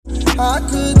How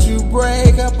could you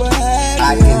break up a happy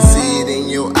I can see it in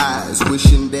your eyes,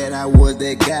 wishing that I was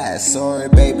that guy. Sorry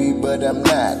baby, but I'm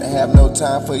not. I have no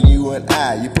time for you and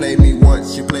I. You played me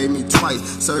once, you played me twice.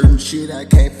 Certain shit I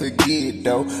can't forget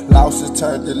though. Losses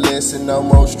turned to lesson, no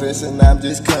more stressing. I'm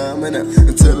just coming up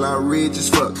until I'm rich as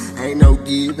fuck. Ain't no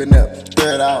giving up.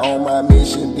 Third eye on my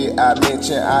mission, did I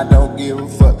mention I don't give a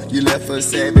fuck? You left a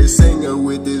savage singer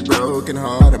with this broken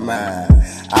heart of mine.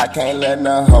 I can't let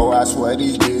no hoe, I swear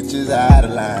these bitches out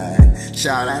of line.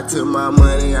 Shout out to my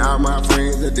money, all my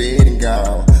friends are dead and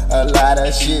gone. A lot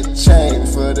of shit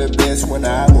changed for the best when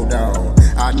I moved on.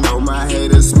 I know my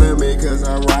haters smell me cause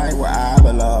I'm right where I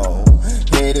belong.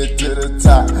 Headed to the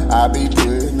top, I be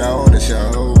putting on the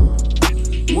show.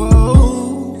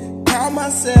 Whoa, caught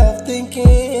myself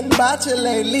thinking about you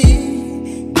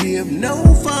lately. Give no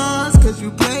fucks cause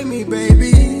you play me,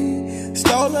 baby.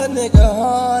 Stole a nigga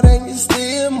heart and you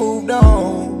still moved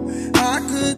on. I could